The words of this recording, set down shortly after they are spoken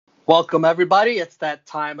Welcome, everybody. It's that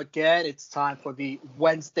time again. It's time for the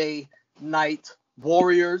Wednesday Night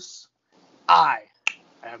Warriors. I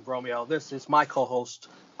am Romeo. This is my co-host,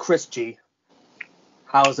 Chris G.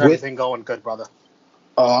 How's everything going? Good, brother.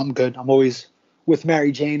 I'm good. I'm always with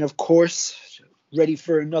Mary Jane, of course. Ready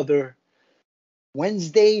for another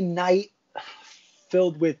Wednesday night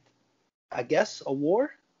filled with, I guess, a war?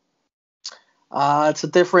 It's a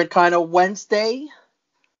different kind of Wednesday.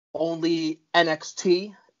 Only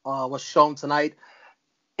NXT was shown tonight.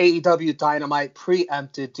 AEW Dynamite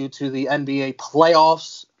preempted due to the NBA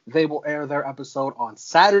playoffs. They will air their episode on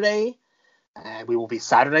Saturday. And we will be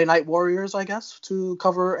Saturday Night Warriors, I guess, to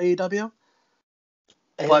cover AEW.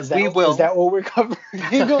 But we will. Is that what we're covering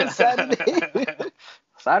on Saturday?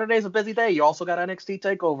 Saturday's a busy day. You also got NXT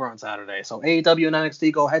Takeover on Saturday. So AEW and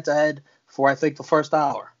NXT go head-to-head for, I think, the first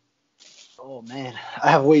hour. Oh, man. I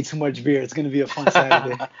have way too much beer. It's going to be a fun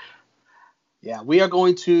Saturday. Yeah, we are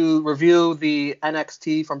going to review the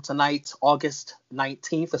NXT from tonight, August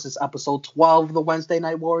 19th. This is episode 12 of the Wednesday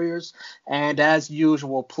Night Warriors. And as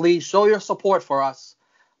usual, please show your support for us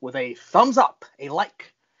with a thumbs up, a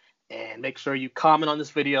like, and make sure you comment on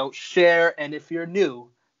this video, share, and if you're new,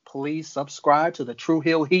 please subscribe to the True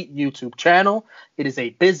Heel Heat YouTube channel. It is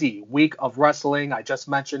a busy week of wrestling. I just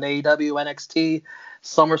mentioned AEW, NXT,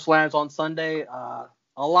 SummerSlam's on Sunday.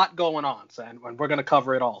 A lot going on, and we're going to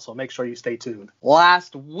cover it all, so make sure you stay tuned.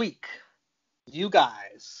 Last week, you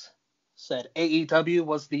guys said AEW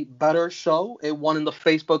was the better show. It won in the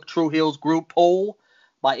Facebook True Heels group poll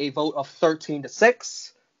by a vote of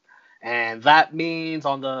 13-6. And that means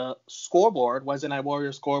on the scoreboard, Wednesday Night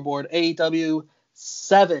Warriors scoreboard, AEW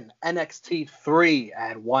 7, NXT 3,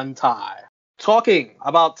 and 1 tie. Talking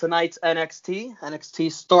about tonight's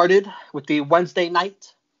NXT started with the Wednesday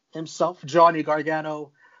night himself, Johnny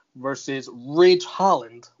Gargano, versus Ridge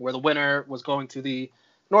Holland, where the winner was going to the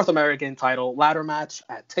North American title ladder match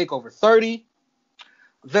at TakeOver 30.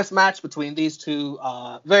 This match between these two,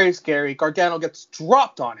 very scary. Gargano gets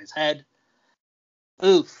dropped on his head.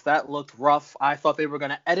 Oof, that looked rough. I thought they were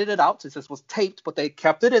going to edit it out since this was taped, but they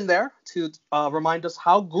kept it in there to remind us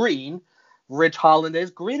how green Ridge Holland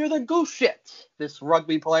is. Greener than goose shit, this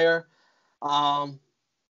rugby player.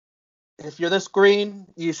 If you're this green,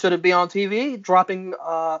 you shouldn't be on TV dropping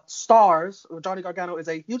stars. Johnny Gargano is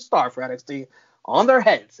a huge star for NXT on their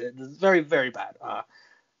heads. It's very, very bad.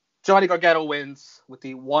 Johnny Gargano wins with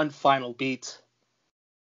the one final beat.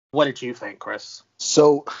 What did you think, Chris?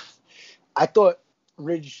 So, I thought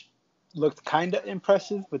Ridge looked kind of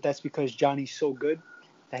impressive, but that's because Johnny's so good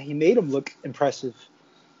that he made him look impressive.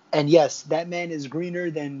 And yes, that man is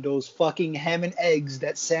greener than those fucking ham and eggs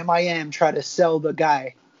that Sam I Am tried to sell the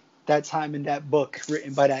guy that time in that book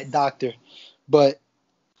written by that doctor. But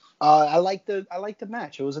I liked the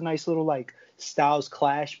match. It was a nice little like styles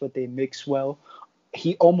clash, but they mix well.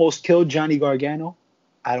 He almost killed Johnny Gargano.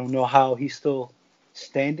 I don't know how he's still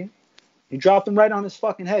standing. He dropped him right on his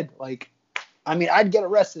fucking head. Like, I mean, I'd get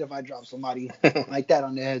arrested if I dropped somebody like that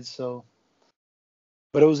on their head. So,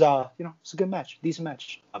 but it was it's a good match, decent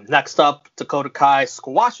match. Next up, Dakota Kai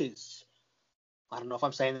squashes. I don't know if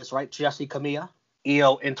I'm saying this right. Jesse Kamiya.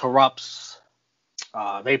 Io interrupts.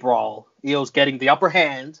 They brawl. Io's getting the upper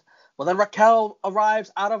hand. Well, then Raquel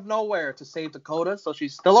arrives out of nowhere to save Dakota, so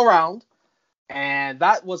she's still around. And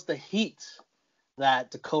that was the heat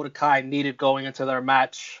that Dakota Kai needed going into their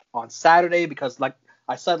match on Saturday because, like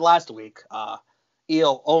I said last week,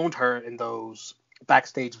 Io owned her in those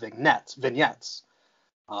backstage vignettes.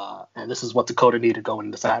 And this is what Dakota needed going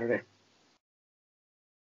into Saturday.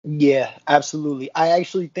 Yeah, absolutely. I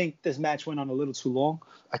actually think this match went on a little too long.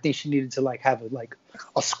 I think she needed to have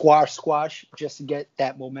a squash just to get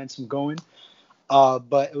that momentum going.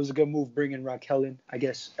 But it was a good move bringing Raquel in. I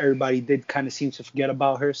guess everybody did kind of seem to forget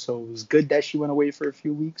about her, so it was good that she went away for a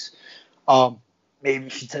few weeks. Maybe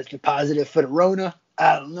she tested positive for the Rona.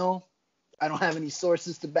 I don't know. I don't have any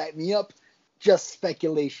sources to back me up. Just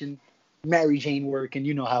speculation. Mary Jane work, and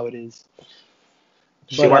you know how it is.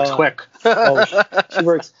 She works quick. She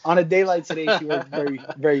works on a day like today. She works very,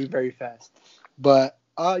 very, very fast. But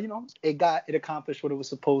it accomplished what it was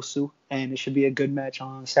supposed to, and it should be a good match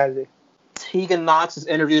on Saturday. Tegan Knox is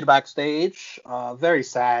interviewed backstage. Very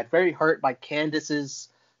sad, very hurt by Candice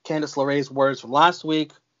LeRae's words from last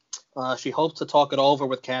week. She hopes to talk it over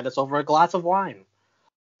with Candice over a glass of wine.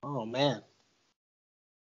 Oh man.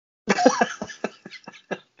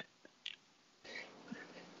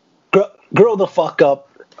 Grow the fuck up.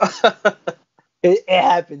 It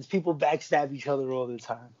happens. People backstab each other all the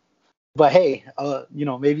time. But hey,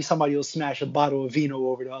 maybe somebody will smash a bottle of vino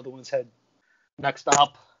over the other one's head. Next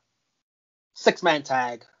up, 6-man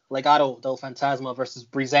tag. Legado del Fantasma versus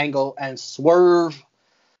Breezango and Swerve.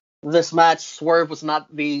 This match, Swerve was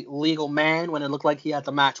not the legal man when it looked like he had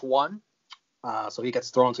the match won. So he gets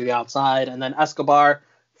thrown to the outside. And then Escobar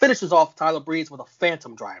finishes off Tyler Breeze with a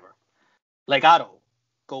Phantom Driver. Legado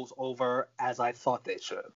goes over as I thought they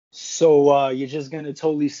should. So you're just gonna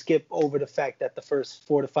totally skip over the fact that the first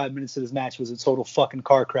 4 to 5 minutes of this match was a total fucking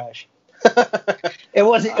car crash. It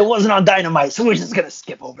wasn't on Dynamite, so we're just gonna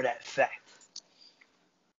skip over that fact.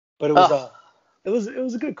 But it was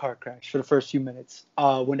a good car crash for the first few minutes.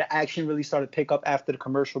 When the action really started to pick up after the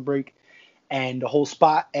commercial break, and the whole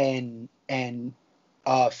spot and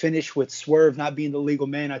finish with Swerve not being the legal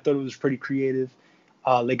man, I thought it was pretty creative.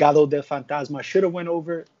 Legado del Fantasma should have went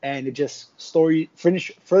over, and it just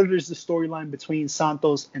furthers the storyline between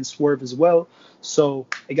Santos and Swerve as well. So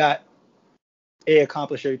it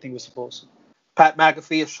accomplished everything it was supposed to. Pat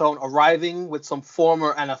McAfee is shown arriving with some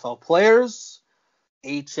former NFL players,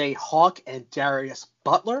 H.A. Hawk and Darius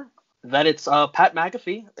Butler. Then it's Pat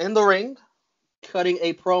McAfee in the ring, cutting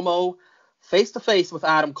a promo face-to-face with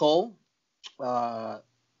Adam Cole.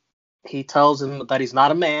 He tells him that he's not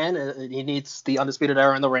a man. He needs the Undisputed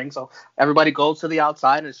Era in the ring. So everybody goes to the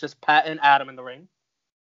outside, and it's just Pat and Adam in the ring.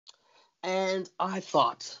 And I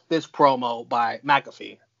thought this promo by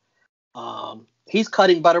McAfee, he's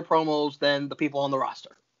cutting better promos than the people on the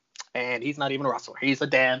roster. And he's not even a wrestler. He's a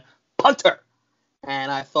damn punter.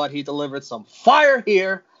 And I thought he delivered some fire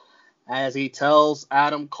here as he tells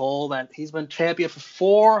Adam Cole that he's been champion for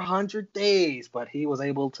 400 days, but he was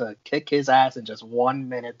able to kick his ass in just 1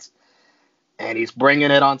 minute. And he's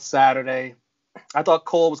bringing it on Saturday. I thought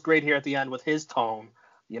Cole was great here at the end with his tone.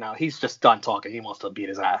 You know, he's just done talking. He wants to beat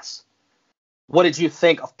his ass. What did you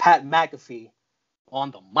think of Pat McAfee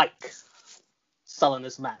on the mic selling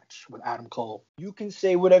this match with Adam Cole? You can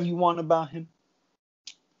say whatever you want about him.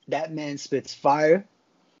 That man spits fire.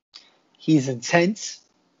 He's intense.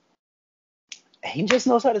 He just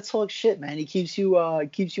knows how to talk shit, man. He keeps you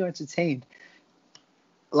entertained.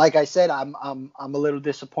 Like I said, I'm a little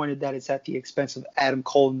disappointed that it's at the expense of Adam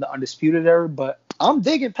Cole in the Undisputed Era, but I'm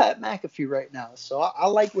digging Pat McAfee right now. So I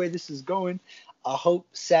like where this is going. I hope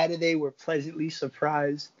Saturday we're pleasantly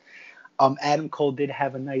surprised. Adam Cole did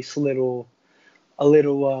have a nice little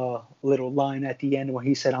line at the end where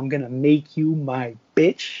he said, "I'm gonna make you my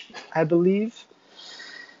bitch," I believe.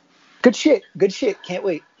 Good shit. Can't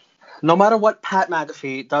wait. No matter what Pat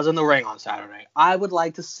McAfee does in the ring on Saturday, I would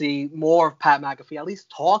like to see more of Pat McAfee at least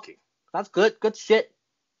talking. That's good shit.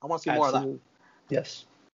 I want to see more of that. Yes.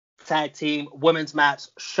 Tag team women's match,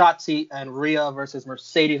 Shotzi and Rhea versus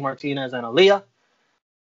Mercedes Martinez and Aaliyah.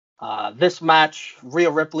 This match, Rhea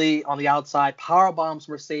Ripley on the outside powerbombs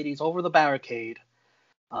Mercedes over the barricade.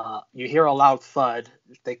 You hear a loud thud.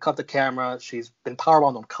 They cut the camera. She's been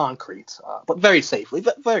powerbombed on concrete, but very safely,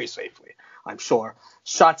 I'm sure.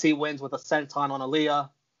 Shotzi wins with a senton on Aaliyah.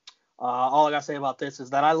 All I gotta say about this is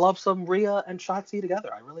that I love some Rhea and Shotzi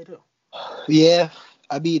together. I really do. Yeah,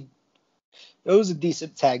 I mean, it was a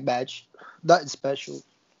decent tag match. Nothing special.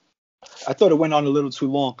 I thought it went on a little too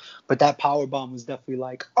long, but that power bomb was definitely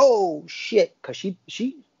like, oh shit, because she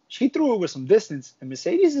threw it with some distance, and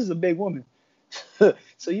Mercedes is a big woman.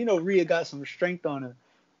 So, Rhea got some strength on her.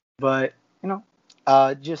 But,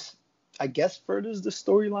 just, I guess, furthers the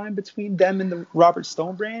storyline between them and the Robert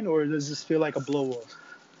Stone brand, or does this feel like a blow-off?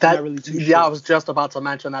 Not really too sure. I was just about to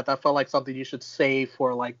mention that. That felt like something you should save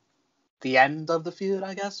for, like, the end of the feud,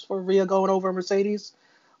 I guess, for Rhea going over Mercedes.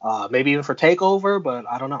 Maybe even for TakeOver, but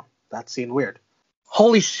I don't know. That seemed weird.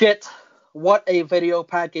 Holy shit. What a video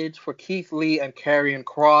package for Keith Lee and Karrion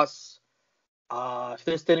Kross. If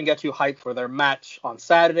this didn't get you hyped for their match on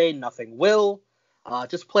Saturday, nothing will.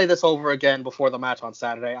 Just play this over again before the match on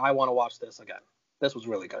Saturday. I want to watch this again. This was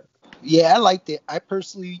really good. Yeah, I liked it. I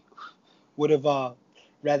personally would have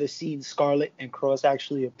rather seen Scarlett and Kross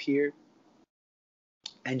actually appear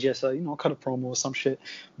and just, cut a promo or some shit.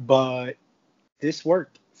 But this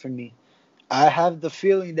worked for me. I have the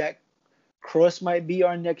feeling that Kross might be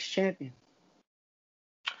our next champion.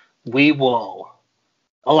 We will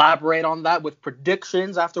elaborate on that with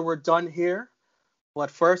predictions after we're done here.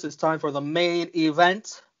 But first, it's time for the main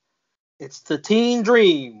event. It's the Teen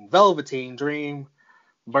Dream, Velveteen Dream,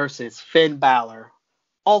 versus Finn Balor.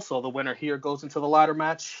 Also, the winner here goes into the ladder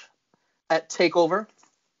match at TakeOver.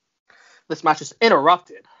 This match is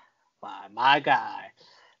interrupted by my guy,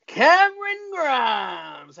 Cameron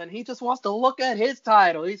Grimes. And he just wants to look at his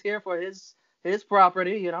title. He's here for his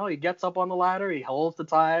property. He gets up on the ladder. He holds the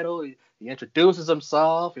title. He introduces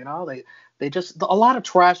himself. They just a lot of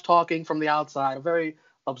trash talking from the outside. A very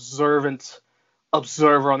observant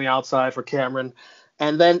observer on the outside for Cameron.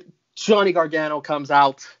 And then Johnny Gargano comes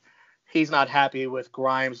out He's not happy with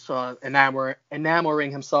Grimes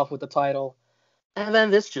enamoring himself with the title. And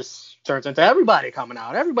then this just turns into everybody coming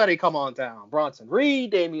out. Everybody come on down. Bronson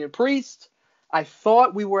Reed, Damian Priest. I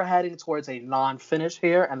thought we were heading towards a non-finish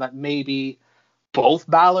here and that maybe both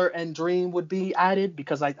Balor and Dream would be added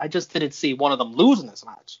because I just didn't see one of them losing this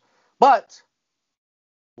match. But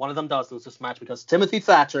one of them does lose this match because Timothy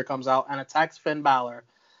Thatcher comes out and attacks Finn Balor,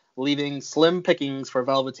 leaving slim pickings for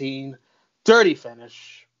Velveteen. Dirty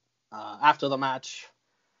finish. After the match,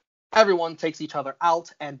 everyone takes each other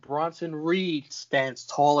out, and Bronson Reed stands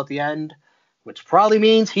tall at the end, which probably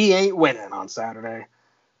means he ain't winning on Saturday.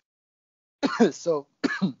 So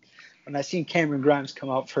when I seen Cameron Grimes come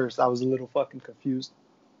out first, I was a little fucking confused.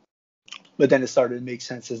 But then it started to make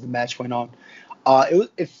sense as the match went on.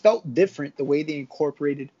 It felt different the way they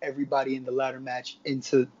incorporated everybody in the ladder match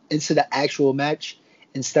into the actual match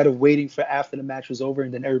instead of waiting for after the match was over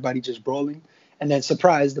and then everybody just brawling. And then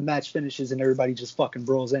surprise, the match finishes and everybody just fucking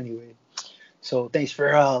brawls anyway. So thanks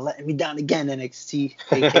for letting me down again, NXT,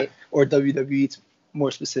 AK, or WWE more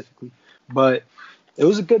specifically. But it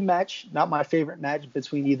was a good match. Not my favorite match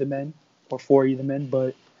between either men or for either men,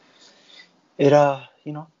 but it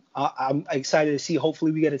I'm excited to see.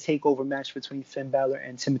 Hopefully, we get a takeover match between Finn Balor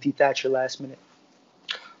and Timothy Thatcher last minute.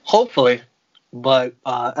 Hopefully, but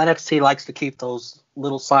NXT likes to keep those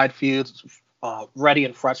little side feuds ready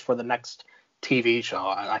and fresh for the next TV show.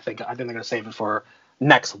 I think they're gonna save it for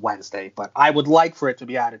next Wednesday, but I would like for it to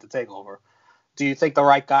be added to Takeover. Do you think the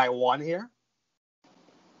right guy won here?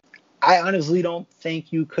 I honestly don't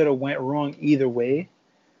think you could have went wrong either way.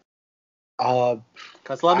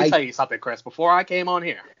 Because let me tell you something, Chris. Before I came on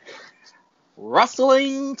here,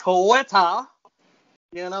 wrestling Twitter,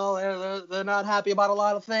 they're not happy about a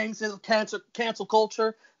lot of things. It's cancel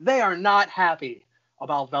culture. They are not happy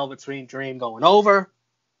about Velveteen Dream going over.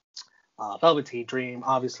 Velveteen Dream,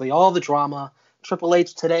 obviously, all the drama. Triple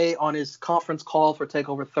H today on his conference call for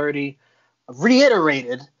TakeOver 30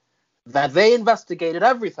 reiterated that they investigated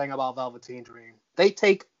everything about Velveteen Dream. They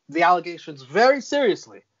take the allegations very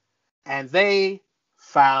seriously, and they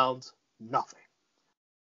found nothing.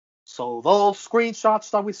 So those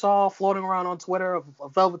screenshots that we saw floating around on Twitter of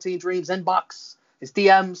Velveteen Dream's inbox, his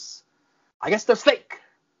DMs, I guess they're fake.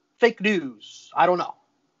 Fake news. I don't know.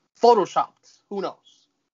 Photoshopped. Who knows?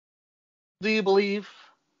 Do you believe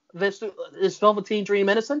this is Velveteen Dream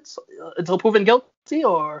innocent until proven guilty,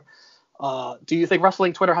 or do you think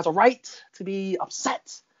wrestling Twitter has a right to be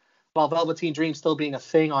upset about Velveteen Dream still being a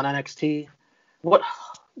thing on NXT? What?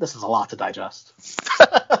 This is a lot to digest.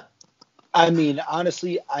 I mean,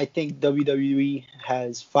 honestly, I think WWE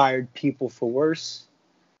has fired people for worse.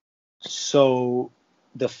 So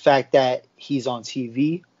the fact that he's on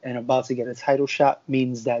TV and about to get a title shot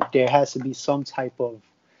means that there has to be some type of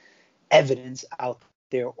evidence out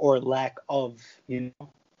there or lack of,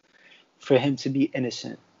 for him to be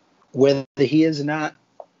innocent. Whether he is or not,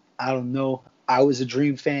 I don't know. I was a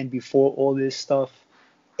Dream fan before all this stuff.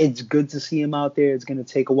 It's good to see him out there. It's going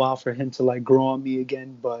to take a while for him to grow on me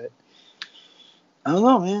again, but I don't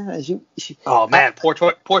know, man. Oh man,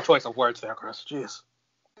 poor choice of words there, Chris. Jeez.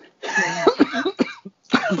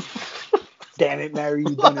 Damn it, Mary,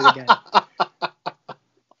 you done it again.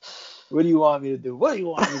 What do you want me to do? What do you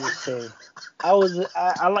want me to say?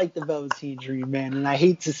 I like the Velveteen Dream, man, and I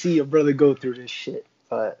hate to see a brother go through this shit.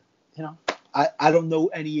 But I don't know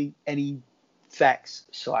any facts,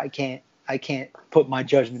 so I can't put my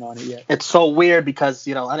judgment on it yet. It's so weird because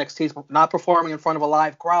NXT's not performing in front of a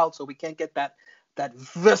live crowd, so we can't get that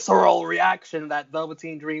visceral reaction that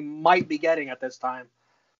Velveteen Dream might be getting at this time.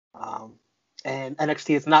 And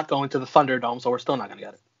NXT is not going to the Thunderdome, so we're still not going to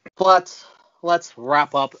get it. But let's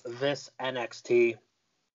wrap up this NXT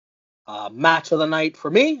match of the night.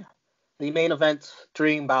 For me, the main event,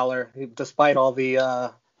 Dream Balor, despite all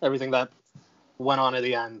the everything that went on at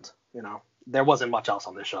the end, there wasn't much else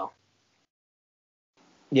on this show.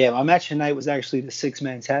 Yeah, my match tonight was actually the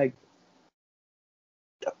 6-man tag.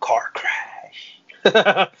 The car crash.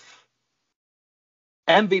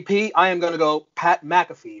 MVP, I am going to go Pat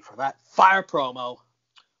McAfee for that fire promo.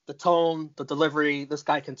 The tone, the delivery, this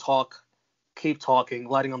guy can talk. Keep talking,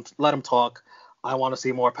 let him talk. I want to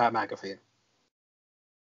see more Pat McAfee.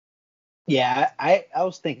 Yeah, I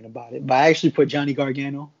was thinking about it, but I actually put Johnny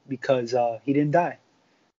Gargano because he didn't die.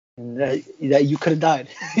 And that you could have died.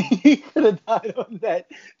 He could have died on that.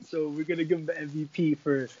 So we're going to give him the MVP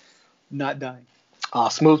for not dying.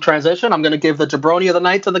 Smooth transition. I'm going to give the jabroni of the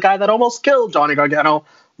night to the guy that almost killed Johnny Gargano,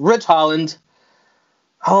 Ridge Holland.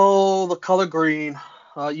 Oh, the color green.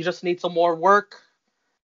 You just need some more work.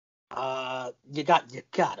 You got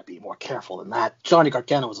to be more careful than that. Johnny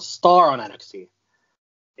Gargano was a star on NXT.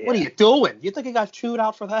 What are you doing? You think he got chewed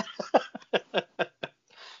out for that?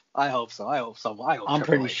 I hope so. I hope I'm Triple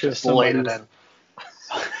pretty H sure just laid somebody it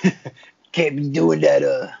was. in. Can't be doing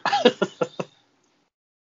that.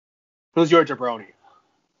 Who's your jabroni?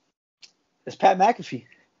 It's Pat McAfee.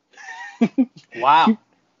 Wow.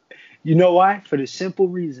 You know why? For the simple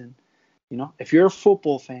reason, if you're a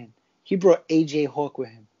football fan, he brought AJ Hawk with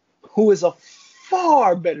him, who is a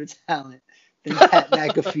far better talent than Pat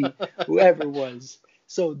McAfee, whoever was.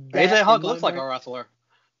 So that, AJ Hawk in my looks like mind, a wrestler.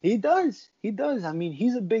 He does. I mean,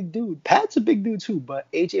 he's a big dude. Pat's a big dude too,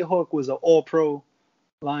 but AJ Hawk was an all-pro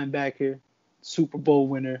linebacker, Super Bowl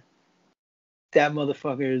winner. That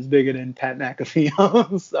motherfucker is bigger than Pat McAfee.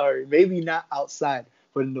 I'm sorry. Maybe not outside,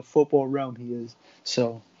 but in the football realm he is.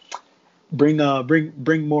 So bring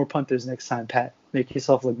more punters next time, Pat. Make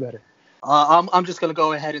yourself look better. I'm just gonna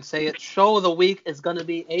go ahead and say it. Show of the week is gonna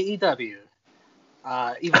be AEW.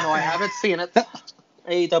 Even though I haven't seen it,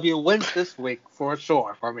 AEW wins this week for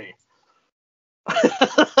sure for me.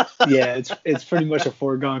 Yeah, it's pretty much a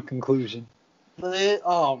foregone conclusion.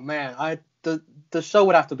 Oh man, the show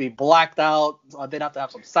would have to be blacked out. They'd have to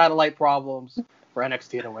have some satellite problems for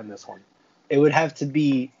NXT to win this one. It would have to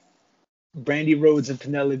be Brandy Rhodes and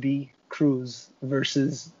Penelope Cruz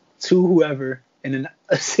versus whoever in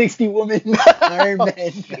a 60-woman Iron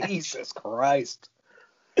Man. Jesus Christ.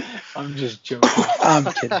 I'm just joking.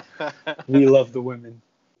 I'm kidding. We love the women.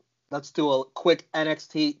 Let's do a quick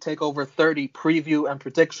NXT Takeover 30 preview and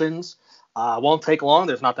predictions. Won't take long.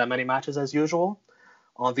 There's not that many matches as usual.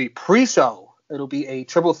 On the pre-show, it'll be a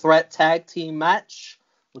triple threat tag team match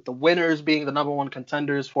with the winners being the number one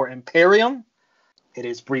contenders for Imperium. It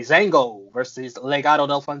is Breezango versus Legado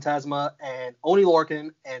del Fantasma and Oney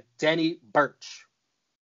Lorcan and Danny Burch.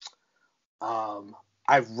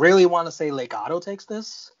 I really want to say Legado takes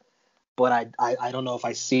this, but I don't know if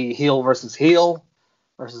I see heel versus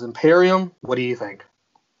Imperium. What do you think?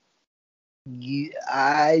 Yeah,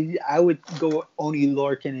 I would go Oney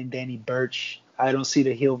Lorcan and Danny Burch. I don't see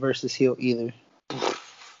the heel versus heel either.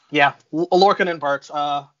 Yeah, Lorcan and Burch.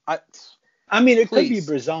 I mean, it could be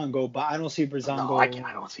Breezango, but I don't see Breezango. No, I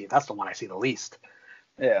don't see it. That's the one I see the least.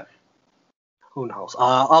 Yeah. Who knows?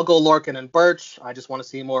 I'll go Lorcan and Burch. I just want to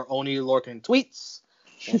see more Oney Lorcan tweets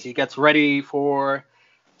as he gets ready for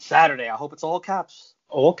Saturday. I hope it's all caps.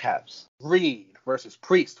 All caps. Reed versus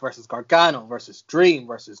Priest versus Gargano versus Dream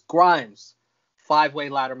versus Grimes. 5-way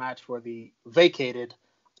ladder match for the vacated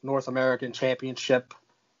North American Championship.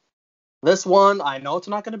 This one, I know it's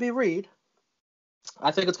not going to be Reed.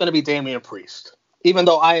 I think it's going to be Damian Priest. Even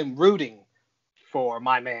though I am rooting for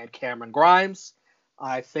my man Cameron Grimes,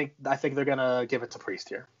 I think they're going to give it to Priest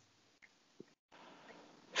here.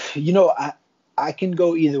 I can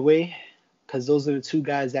go either way because those are the two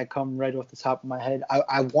guys that come right off the top of my head.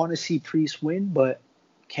 I want to see Priest win, but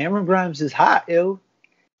Cameron Grimes is hot, yo.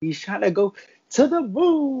 He's trying to go to the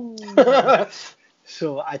moon.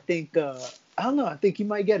 So I think, I don't know. I think he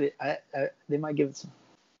might get it. They might give it to him.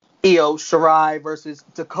 Io Shirai versus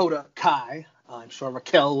Dakota Kai. I'm sure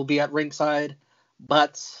Raquel will be at ringside,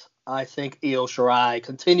 but I think Io Shirai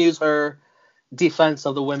continues her defense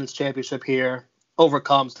of the women's championship here,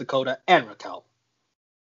 overcomes Dakota and Raquel.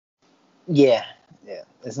 Yeah.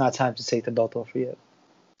 It's not time to take the belt off yet.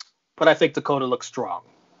 But I think Dakota looks strong,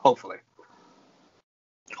 hopefully.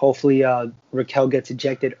 Hopefully Raquel gets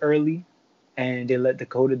ejected early and they let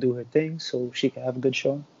Dakota do her thing so she can have a good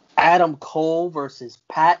show. Adam Cole versus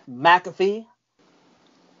Pat McAfee.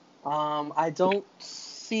 I don't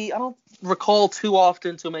recall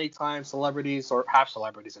too many times celebrities, or half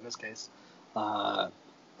celebrities in this case,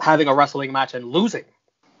 having a wrestling match and losing.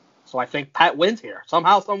 So I think Pat wins here.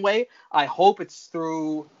 Somehow, some way. I hope it's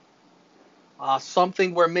through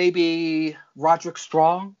something where maybe Roderick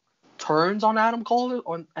Strong turns on Adam Cole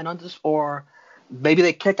or maybe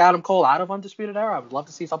they kick Adam Cole out of Undisputed Era. I would love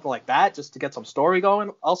to see something like that just to get some story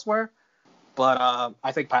going elsewhere. But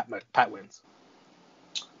I think Pat wins.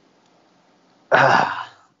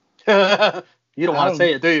 You don't want to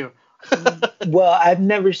say it, do you? Well, I've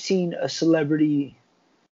never seen a celebrity.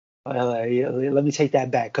 Let me take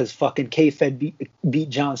that back, because fucking K-Fed beat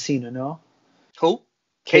John Cena, no? Who?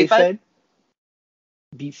 K-Fed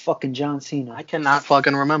beat fucking John Cena. I cannot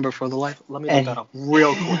fucking remember for the life. Let me look that up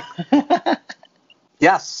real quick.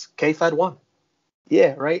 Yes, K-Fed won.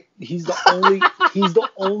 Yeah, right. He's the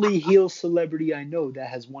only heel celebrity I know that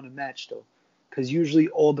has won a match though, because usually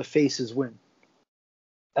all the faces win.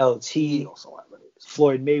 LT,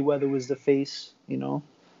 Floyd Mayweather was the face,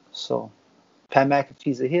 So Pat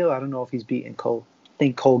McAfee's a heel. I don't know if he's beating Cole. I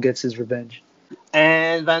think Cole gets his revenge.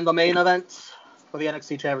 And then the main event for the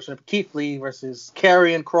NXT Championship: Keith Lee versus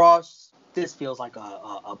Karrion Kross. this feels like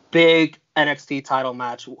a big NXT title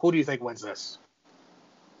match. Who do you think wins this?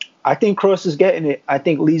 I think Cross is getting it. I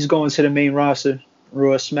think Lee's going to the main roster,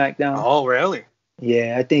 Raw, SmackDown. Oh, really?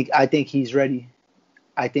 Yeah, I think he's ready.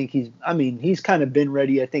 He's kind of been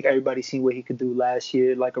ready. I think everybody's seen what he could do last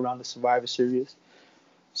year, like around the Survivor Series.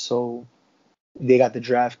 So they got the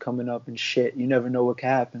draft coming up and shit. You never know what can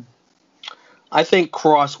happen. I think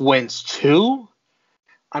Cross wins too.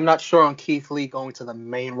 I'm not sure on Keith Lee going to the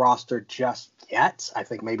main roster just yet. I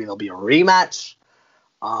think maybe there'll be a rematch.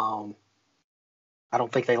 I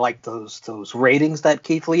don't think they like those ratings that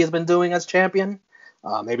Keith Lee has been doing as champion.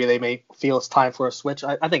 Maybe they may feel it's time for a switch.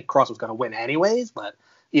 I think Cross was going to win anyways, but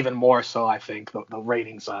even more so, I think the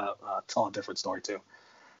ratings tell a different story too.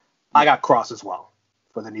 I got Cross as well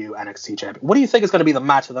for the new NXT champion. What do you think is going to be the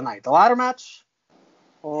match of the night? The ladder match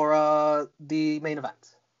or the main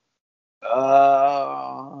event?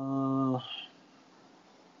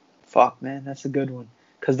 Fuck, man, that's a good one.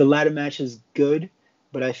 Because the ladder match is good,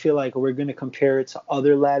 but I feel like we're going to compare it to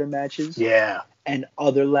other ladder matches. Yeah. And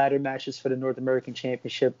other ladder matches for the North American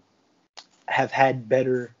Championship have had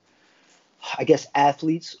better, I guess,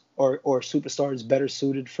 athletes or superstars better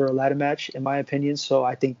suited for a ladder match, in my opinion. So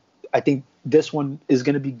I think this one is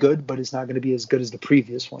going to be good, but it's not going to be as good as the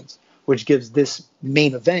previous ones, which gives this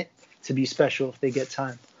main event to be special if they get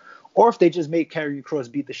time. Or if they just make Karrion Kross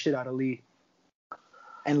beat the shit out of Lee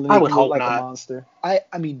and Lee look like a monster. I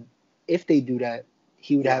mean, if they do that,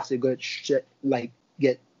 he would have to get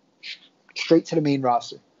straight to the main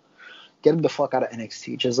roster. Get him the fuck out of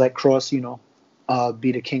NXT. Just let Kross,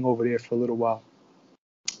 be the king over there for a little while.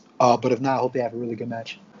 But if not, I hope they have a really good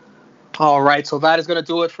match. All right, so that is going to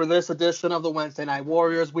do it for this edition of the Wednesday Night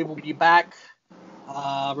Warriors. We will be back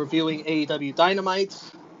reviewing AEW Dynamite.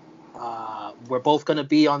 We're both going to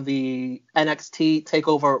be on the NXT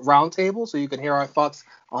Takeover Roundtable, so you can hear our thoughts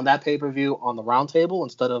on that pay-per-view on the Roundtable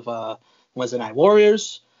instead of Wednesday Night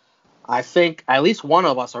Warriors. I think at least one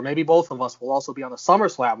of us, or maybe both of us, will also be on the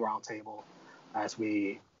SummerSlam Roundtable as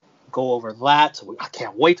we go over that. I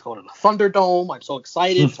can't wait to go to the Thunderdome. I'm so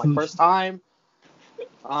excited. It's my first time.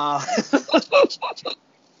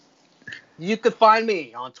 You could find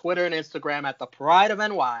me on Twitter and Instagram at the Pride of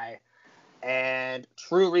NY and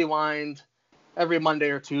True Rewind every Monday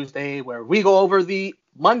or Tuesday where we go over the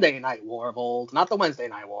Monday Night War of old, not the Wednesday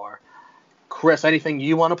Night War. Chris, anything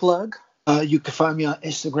you want to plug? You can find me on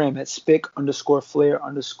Instagram at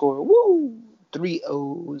spick_flair_woo 3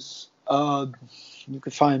 O's. You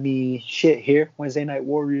can find me here, Wednesday Night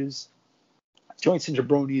Warriors. Joints and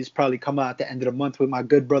Jabronis probably come out at the end of the month with my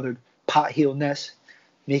good brother Pot Heel Ness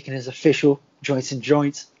making his official Joints and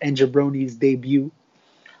Jabronis debut.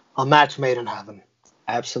 A match made in heaven.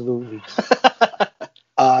 Absolutely.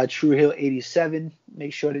 True Hill 87.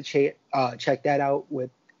 Make sure to check that out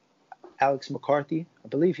with Alex McCarthy. I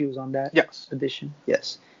believe he was on that edition.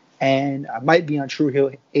 Yes. And I might be on True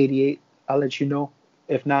Hill 88. I'll let you know.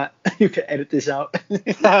 If not, you can edit this out.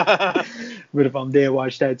 But if I'm there,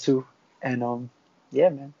 watch that too. And yeah,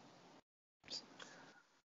 man.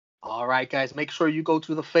 All right, guys. Make sure you go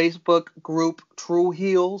to the Facebook group True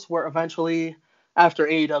Heels, where eventually, after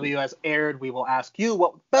AEW has aired, we will ask you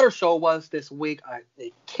what better show was this week. I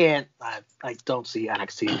don't see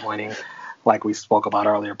NXT winning like we spoke about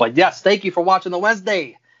earlier. But yes, thank you for watching the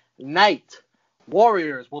Wednesday Night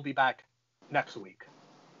Warriors. We'll be back next week.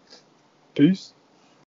 Peace.